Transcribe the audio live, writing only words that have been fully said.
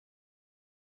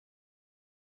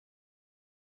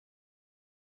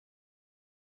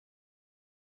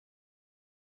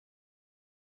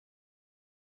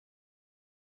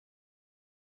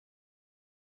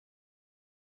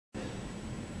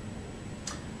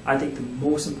I think the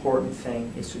most important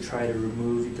thing is to try to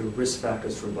remove the risk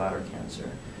factors for bladder cancer.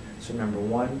 So number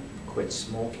one, quit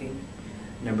smoking.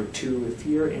 Number two, if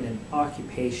you're in an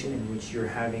occupation in which you're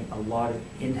having a lot of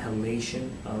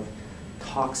inhalation of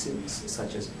toxins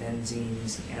such as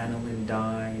benzenes, aniline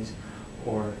dyes,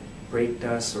 or brake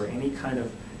dust, or any kind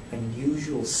of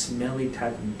unusual smelly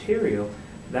type of material,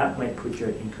 that might put you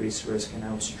at increased risk. And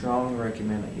I would strongly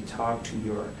recommend that you talk to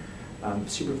your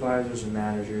supervisors and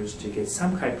managers to get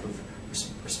some type of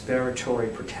respiratory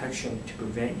protection to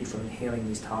prevent you from inhaling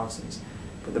these toxins.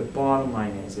 But the bottom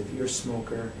line is, if you're a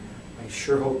smoker, I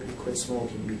sure hope you quit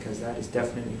smoking, because that is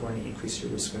definitely going to increase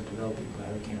your risk of developing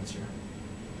bladder cancer.